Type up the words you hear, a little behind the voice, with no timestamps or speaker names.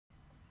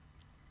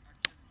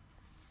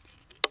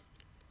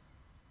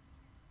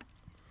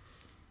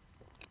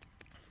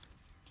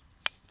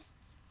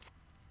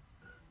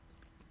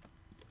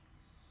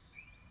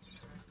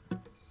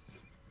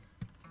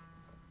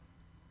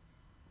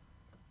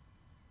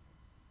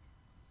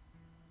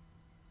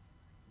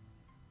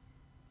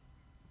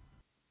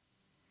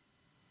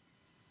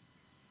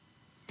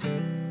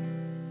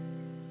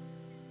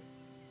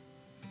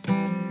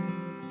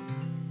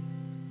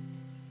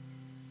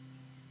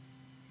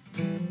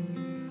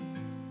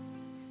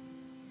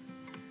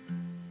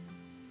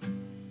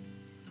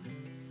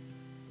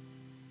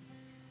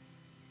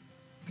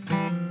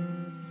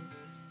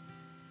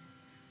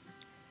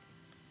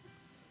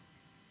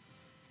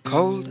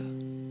cold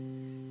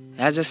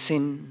as a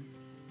sin,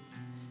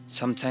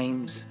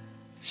 sometimes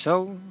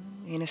so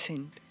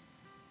innocent,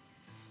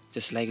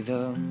 just like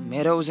the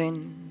meadows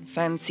in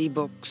fancy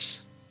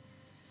books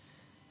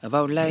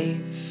about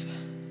life.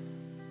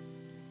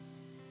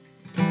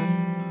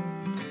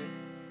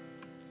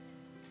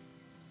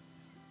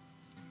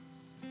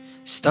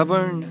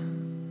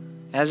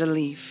 Stubborn as a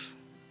leaf,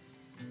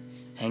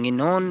 hanging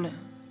on,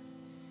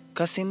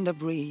 cussing the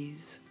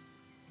breeze.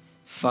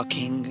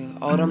 Fucking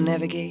autumn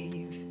never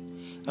gave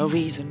a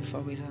reason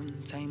for his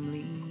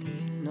untimely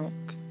knock.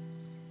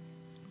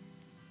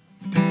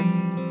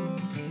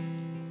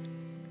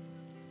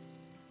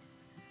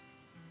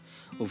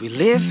 We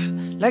live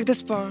like the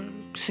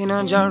sparks in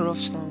a jar of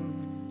snow,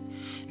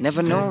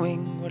 never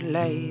knowing what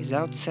lies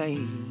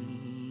outside,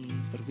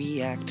 but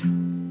we act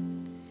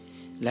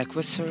like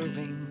we're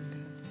serving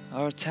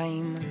our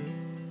time.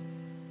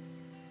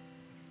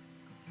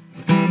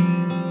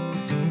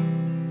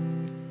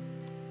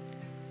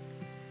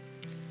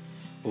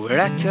 We're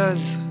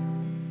actors,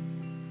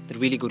 the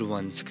really good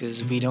ones,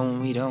 'cause we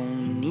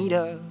don't need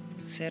a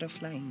set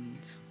of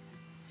lines.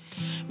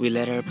 We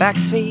let our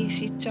backs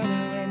face each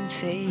other and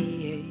say,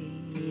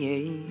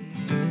 hey,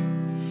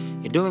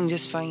 you're doing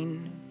just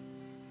fine.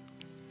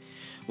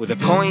 With the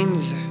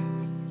coins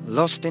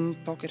lost in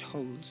pocket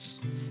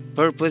holes,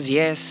 purpose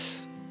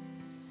yes,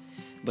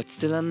 but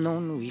still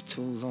unknown. We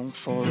too long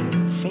for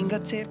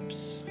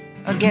fingertips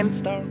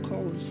against our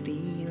cold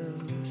steel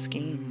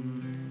skin.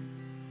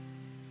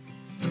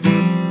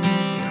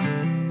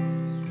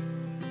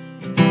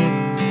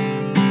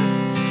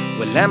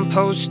 We're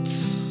lampposts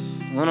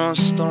on a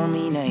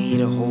stormy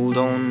night. Hold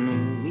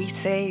on, we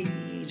say,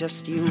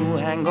 just you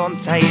hang on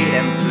tight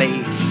and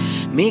play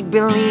make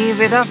believe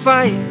with our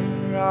fire.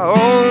 Our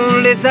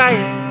whole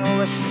desire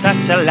was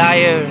such a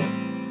liar.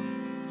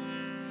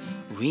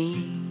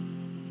 We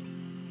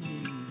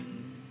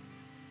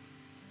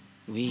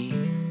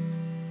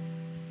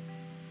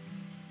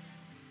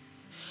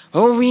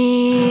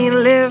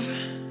live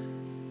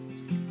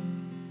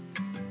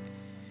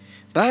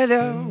by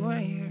the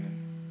wire.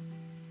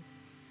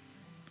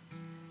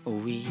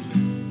 We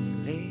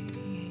live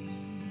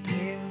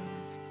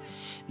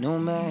no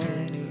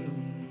matter.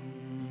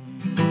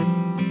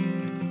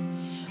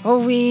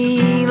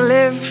 We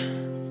live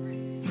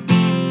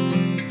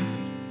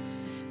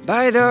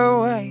by the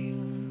wire.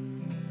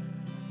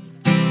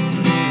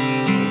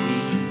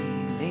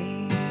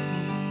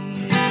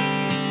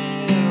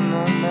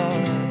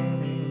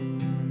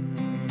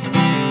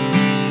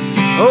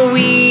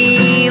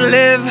 We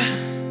live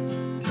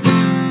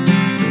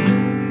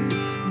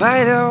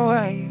by the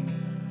wire.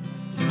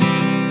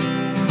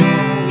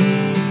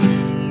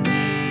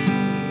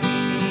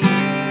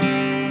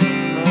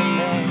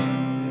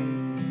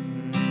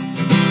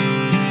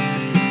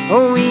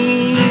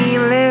 We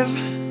live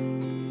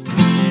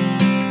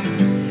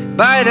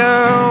by the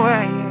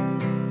wire.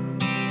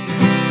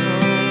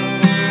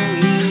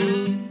 We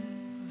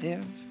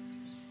live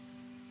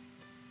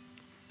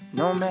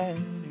no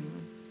matter.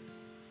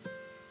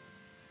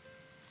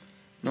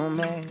 No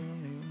matter,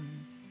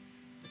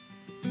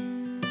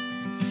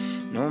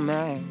 no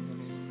matter,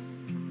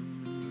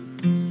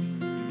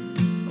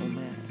 no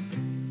matter.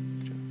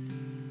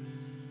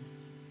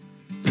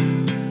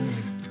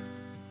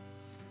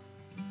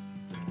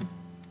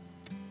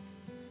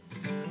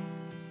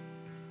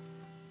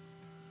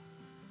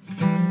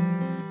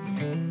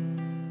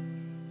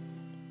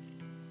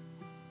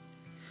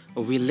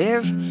 We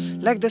live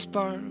like the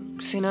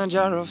sparks in a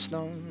jar of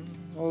snow,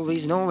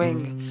 always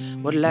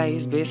knowing what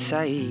lies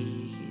beside.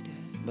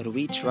 But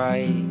we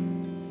try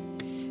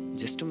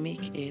just to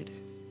make it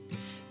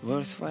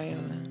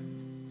worthwhile.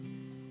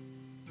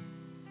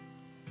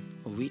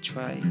 We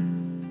try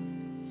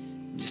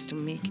just to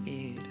make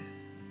it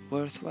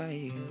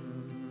worthwhile.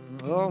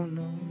 Oh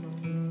no, no,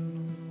 no,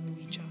 no,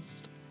 we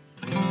just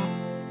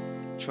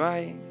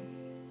try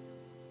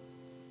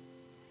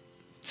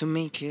to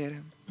make it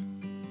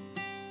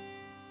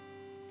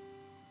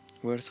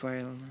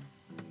worthwhile.